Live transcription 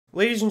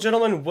Ladies and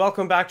gentlemen,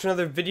 welcome back to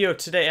another video.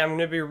 Today I'm going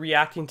to be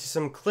reacting to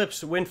some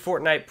clips when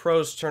Fortnite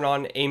pros turn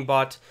on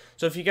aimbot.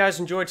 So if you guys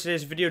enjoyed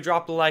today's video,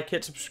 drop a like,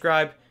 hit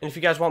subscribe, and if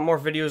you guys want more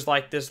videos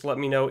like this, let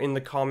me know in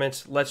the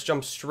comments. Let's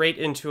jump straight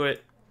into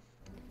it.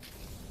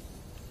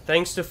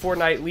 Thanks to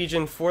Fortnite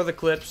Legion for the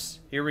clips.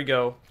 Here we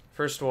go.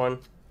 First one.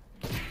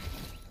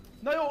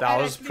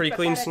 That was pretty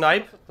clean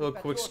snipe. A little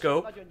quick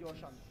scope.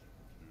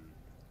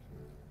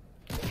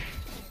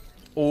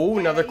 Oh,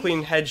 another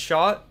clean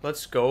headshot.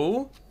 Let's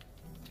go.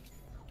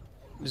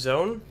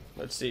 Zone?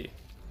 Let's see.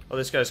 Oh,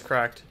 this guy's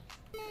cracked.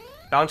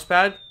 Bounce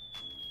pad?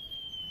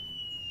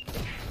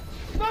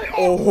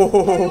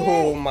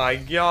 Oh my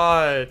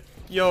god.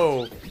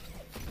 Yo.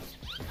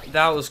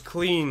 That was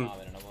clean.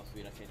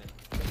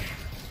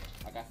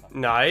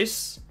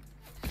 Nice.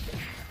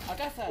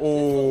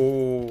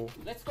 Oh.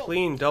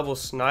 Clean double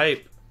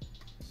snipe.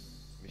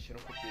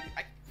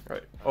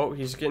 Alright. Oh,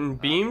 he's getting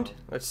beamed.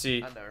 Let's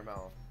see.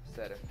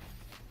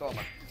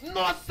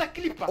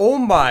 Oh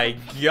my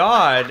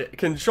god!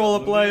 Control a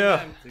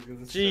player!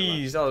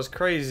 Jeez, that was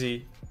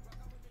crazy.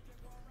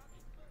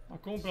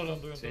 Alright,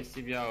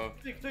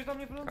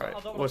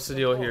 what's the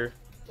deal here?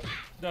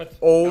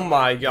 Oh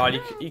my god,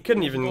 he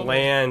couldn't even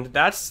land.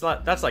 That's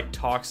like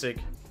toxic.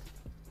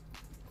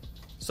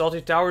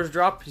 Salty towers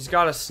drop. He's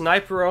got a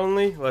sniper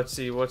only. Let's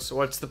see, what's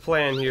the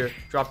plan here?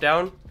 Drop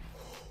down?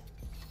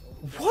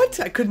 What?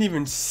 I couldn't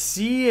even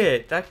see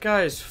it. That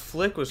guy's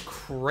flick was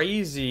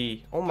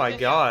crazy. Oh my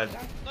god.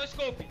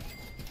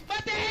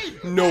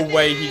 No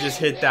way he just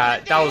hit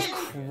that. That was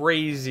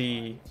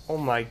crazy. Oh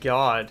my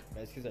god.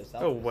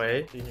 No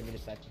way.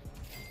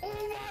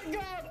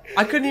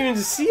 I couldn't even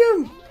see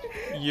him.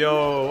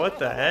 Yo, what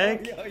the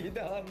heck?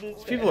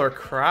 These people are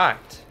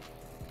cracked.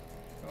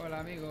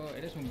 Alright,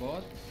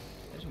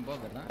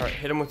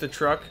 hit him with the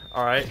truck.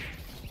 Alright.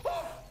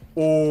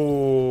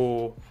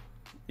 Oh.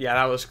 Yeah,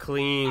 that was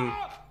clean.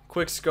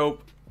 Quick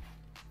scope.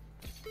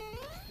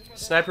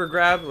 Sniper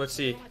grab. Let's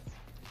see.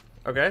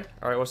 Okay.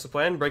 Alright, what's the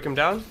plan? Break him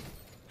down.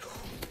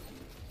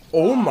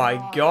 Oh my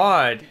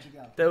god.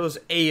 That was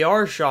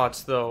AR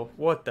shots, though.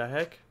 What the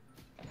heck?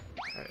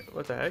 Alright,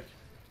 what the heck?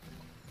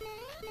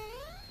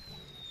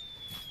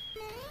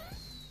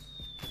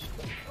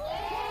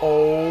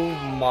 Oh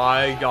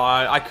my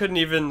god. I couldn't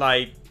even,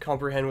 like,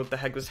 comprehend what the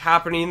heck was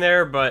happening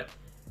there, but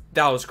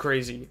that was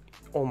crazy.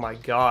 Oh my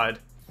god.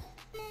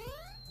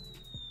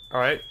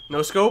 Alright,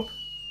 no scope.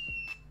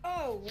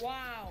 Oh,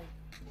 wow.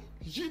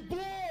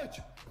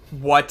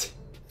 What?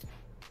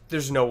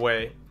 There's no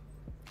way.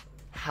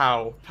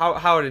 How?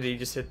 How did he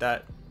just hit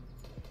that?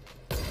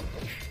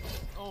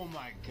 Oh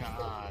my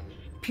god.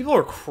 People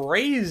are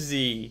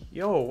crazy.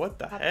 Yo, what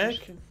the heck?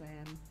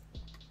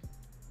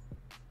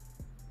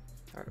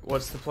 Alright,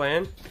 what's the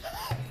plan?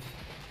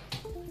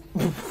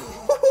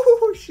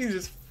 She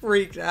just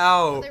freaked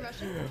out.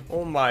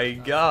 Oh my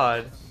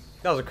god.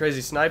 That was a crazy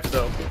snipe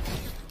though.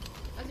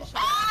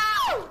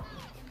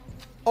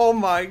 Oh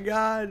my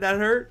god, that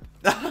hurt.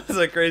 That was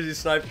a crazy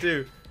snipe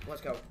too.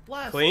 Let's go.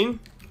 Clean.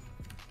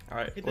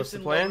 Alright, what's the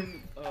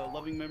plan?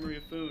 Loving memory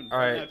of food.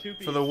 Alright,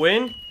 for the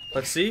win.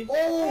 Let's see.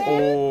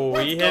 Oh,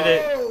 he hit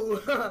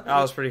it. That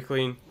was pretty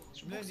clean.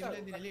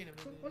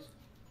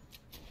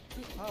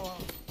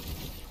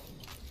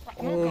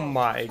 Oh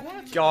my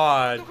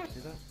god.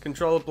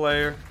 Control the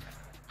player.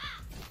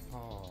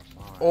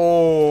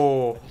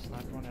 Oh.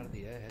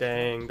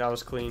 Dang, that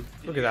was clean.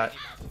 Look at that.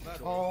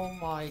 Oh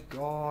my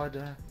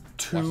god.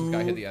 Watch this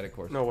guy hit the attic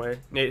course. No way.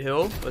 Nate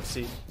Hill. Let's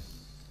see.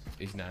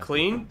 He's not.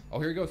 Clean. Oh,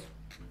 here he goes.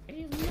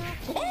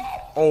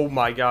 Oh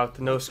my god,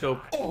 the no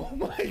scope. Oh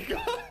my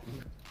god.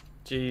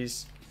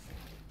 Jeez.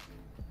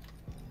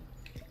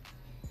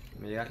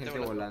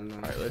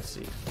 Alright, let's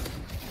see.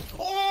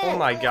 Oh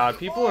my god,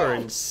 people are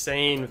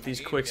insane with these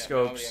quick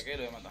scopes.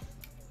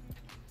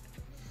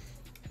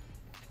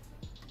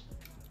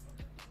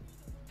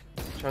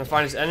 Trying to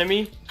find his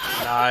enemy.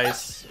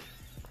 Nice.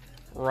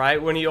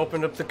 Right when he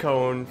opened up the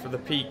cone for the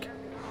peek.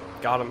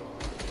 Got him.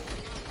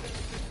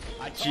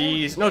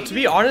 Jeez. No, to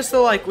be honest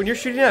though, like when you're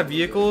shooting at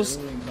vehicles,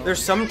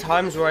 there's some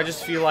times where I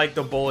just feel like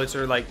the bullets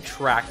are like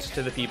tracked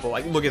to the people.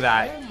 Like, look at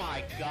that. Oh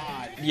my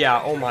god.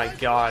 Yeah, oh my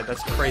god.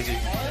 That's crazy.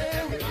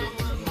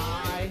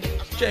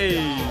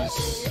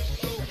 Jeez.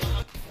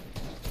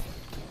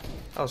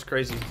 That was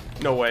crazy.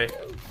 No way.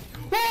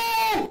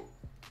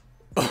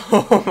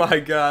 Oh my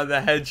god,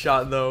 the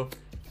headshot though.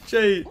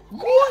 Jay,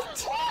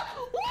 what?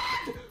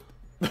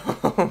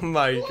 Oh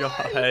my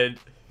god.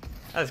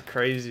 That's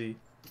crazy.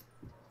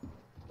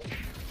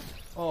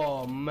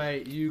 Oh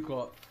mate, you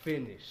got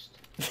finished.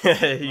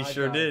 He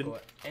sure did.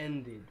 Got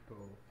ended, bro.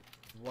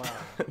 Wow.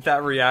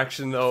 That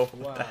reaction though.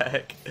 Wow. What the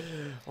heck?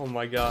 Oh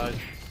my god.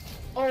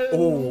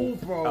 Oh,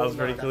 bro. That was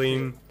pretty that's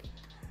clean.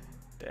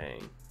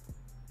 Dang.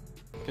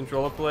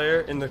 Controller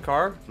player in the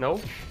car? No?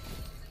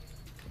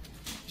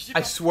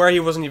 I swear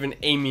he wasn't even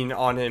aiming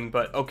on him,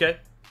 but okay.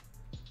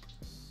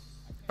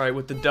 Alright,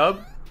 with the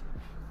dub.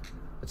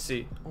 Let's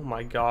see. Oh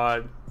my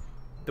god.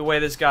 The way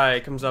this guy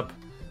comes up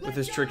with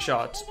his trick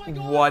shots.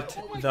 What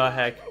the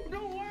heck?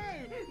 No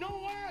way! No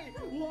way!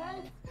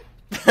 What?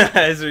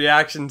 His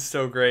reaction's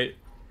so great.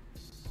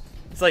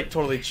 It's like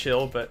totally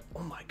chill, but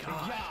oh my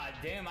god. God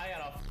damn, I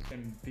got a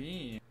fucking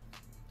beam.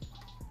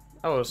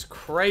 That was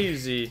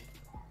crazy.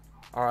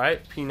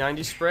 Alright,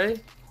 P90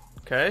 spray.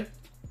 Okay.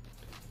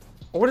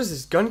 Oh, what is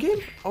this, gun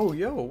game? Oh,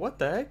 yo, what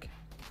the heck?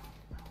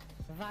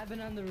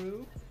 Vibing on the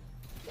roof.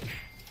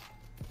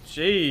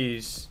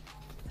 Jeez.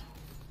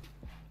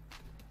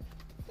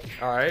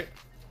 Alright.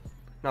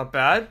 Not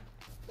bad.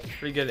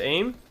 Pretty good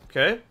aim.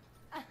 Okay.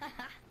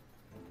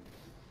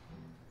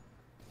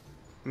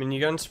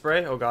 Minigun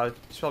spray. Oh god,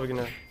 he's probably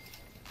gonna...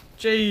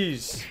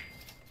 Jeez.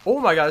 Oh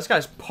my god, this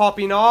guy's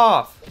popping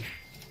off.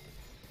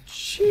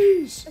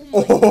 Jeez.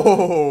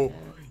 Oh,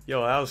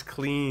 yo, that was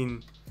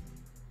clean.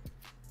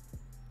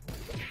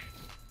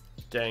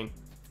 Dang.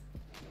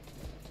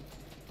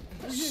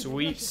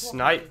 Sweet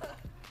snipe.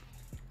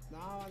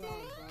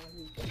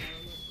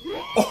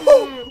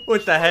 Oh,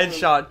 with the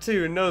headshot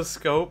too, no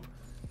scope.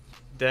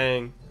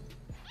 Dang.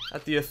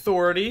 At the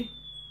authority.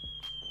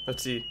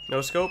 Let's see,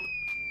 no scope.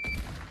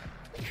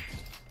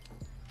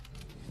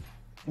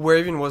 Where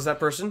even was that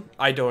person?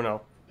 I don't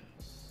know.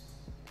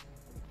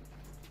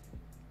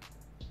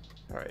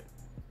 Alright.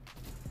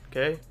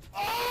 Okay.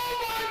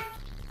 Oh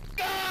my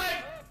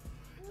god!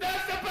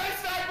 That's the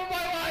best time of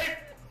my life!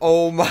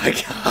 Oh my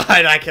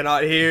god, I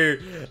cannot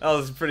hear. That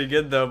was pretty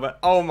good though, but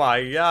oh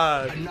my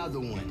god. Another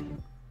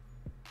one.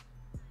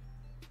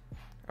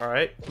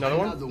 Alright, another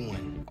Another one?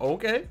 one.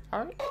 Okay,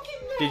 alright.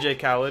 DJ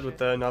Khaled with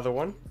another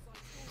one.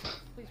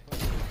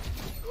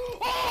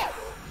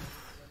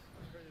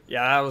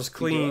 Yeah, that was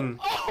clean.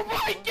 Oh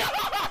my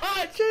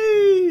god!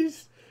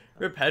 Jeez.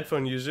 Rip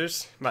headphone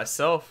users.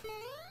 Myself.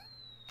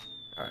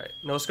 Alright,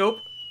 no scope?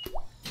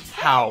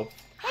 How?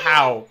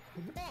 How?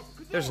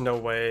 There's no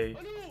way.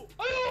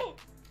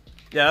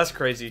 Yeah, that's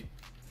crazy.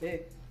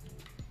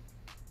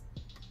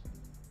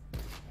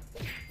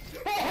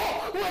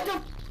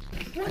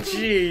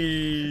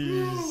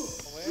 Jeez.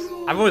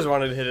 I've always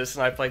wanted to hit a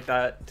snipe like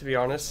that, to be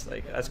honest.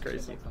 Like, that's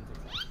crazy.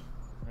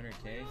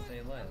 100K,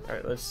 say less.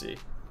 Alright, let's see.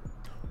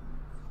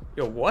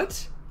 Yo,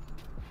 what?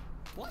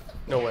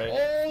 No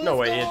way. No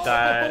way he hit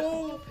that.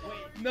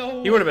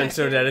 No. He would have been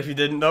so dead if he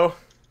didn't, though.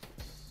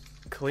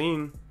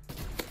 Clean.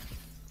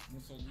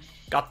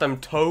 Got them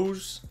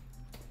toes.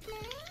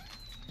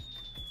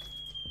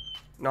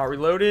 Not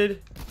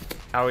reloaded.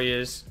 How he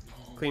is.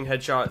 Clean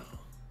headshot.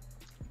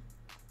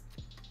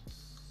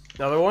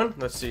 Another one?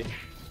 Let's see.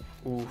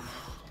 Oof.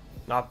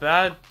 Not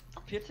bad.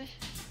 40. Ich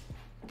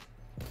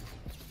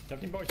hab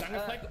den bei euch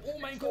angezeigt. Oh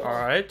mein Gott.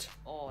 Alright.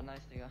 Oh,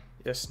 nice, Digga.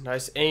 Yes,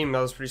 nice aim.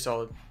 That was pretty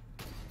solid.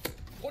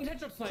 Und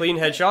Headshot snipe. Clean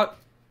headshot.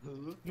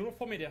 Nur noch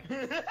vor mir der.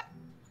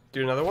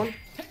 Do another one.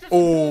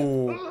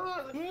 Oh.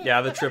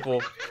 Yeah, the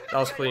triple. That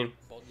was clean.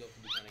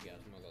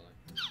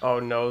 Oh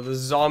no, the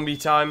zombie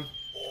time.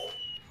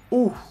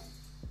 Ooh.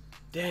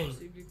 Dang.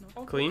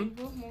 Clean.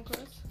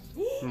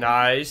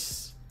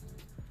 Nice.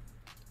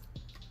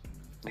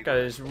 That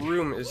guy's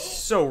room is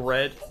so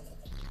red.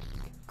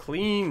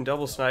 Clean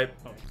double snipe.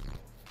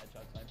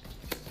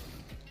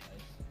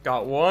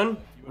 Got one.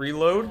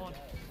 Reload.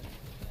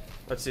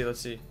 Let's see,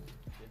 let's see.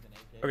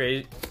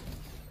 Okay.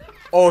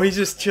 Oh, he's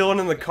just chilling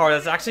in the car.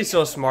 That's actually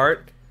so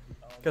smart.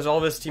 Because all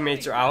of his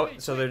teammates are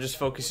out, so they're just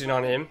focusing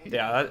on him.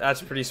 Yeah,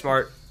 that's pretty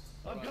smart.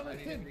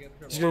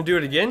 He's gonna do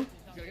it again?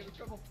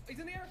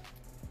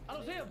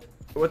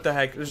 What the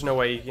heck? There's no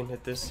way you can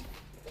hit this.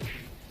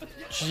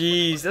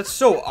 Jeez, that's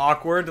so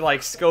awkward to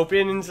like scope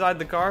in inside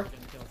the car.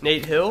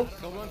 Nate Hill?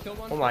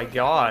 Oh my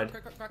god.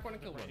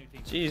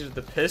 Jeez, with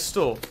the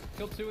pistol.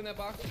 Killed 2 in that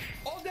box.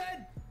 All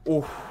dead.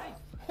 Oof.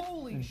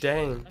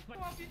 Dang.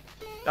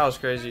 That was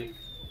crazy.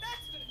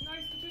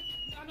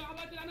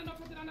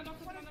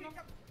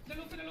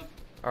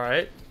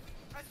 Alright.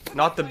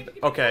 Not the...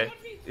 Okay.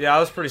 Yeah, that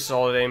was pretty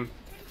solid aim.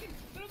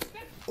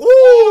 Ooh!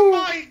 Oh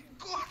my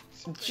god!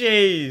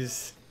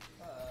 Jeez.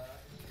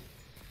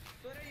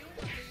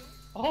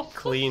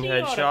 Clean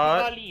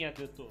headshot.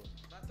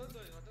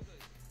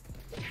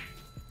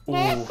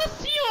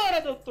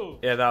 Ooh.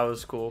 Yeah, that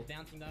was cool.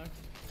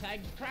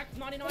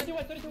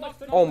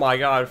 Oh my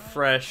god,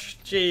 fresh.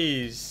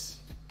 Jeez.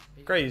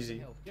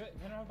 Crazy.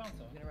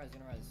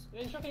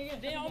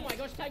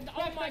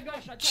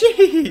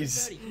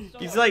 Jeez.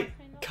 He's like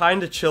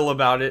kinda chill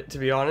about it, to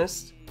be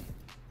honest.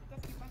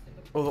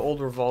 Oh, the old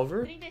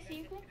revolver.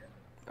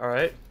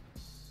 Alright.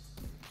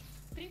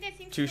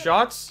 2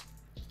 shots.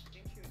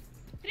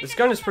 This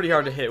gun is pretty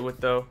hard to hit with,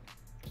 though.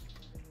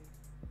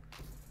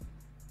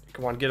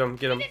 Come on, get him,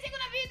 get him.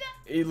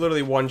 He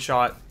literally 1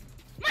 shot.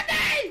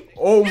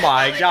 Oh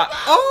my god.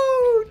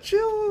 Oh,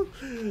 chill.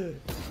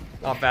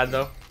 Not bad,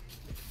 though.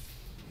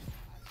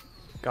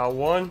 Got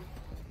 1.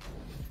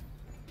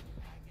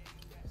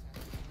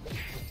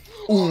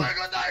 Ooh.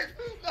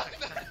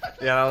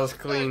 Yeah, that was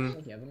clean.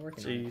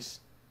 Jeez.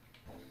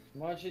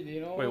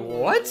 Wait,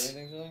 what?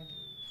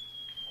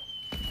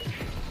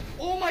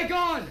 Oh my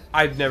god!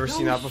 I've never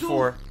seen that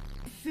before.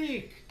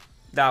 Sick.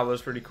 That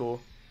was pretty cool.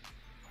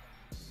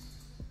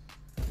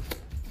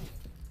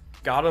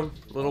 Got him.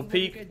 Little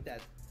peek.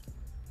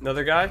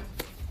 Another guy.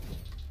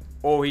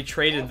 Oh, he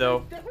traded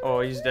though.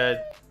 Oh, he's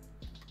dead.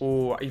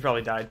 Oh, he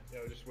probably died.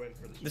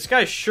 This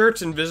guy's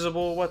shirt's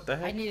invisible. What the I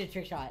heck? need a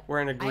trick shot.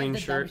 Wearing a green I have the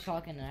shirt. dumb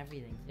shotgun and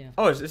everything too.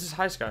 Oh, this is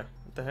High Sky.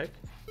 What the heck?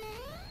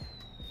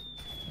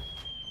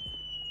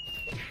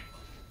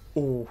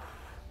 Oh.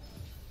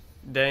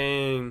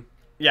 Dang.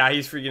 Yeah,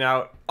 he's freaking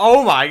out.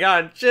 Oh my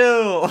god,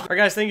 chill. Alright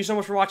guys, thank you so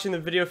much for watching the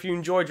video. If you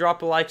enjoyed,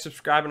 drop a like,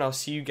 subscribe, and I'll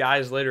see you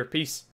guys later. Peace.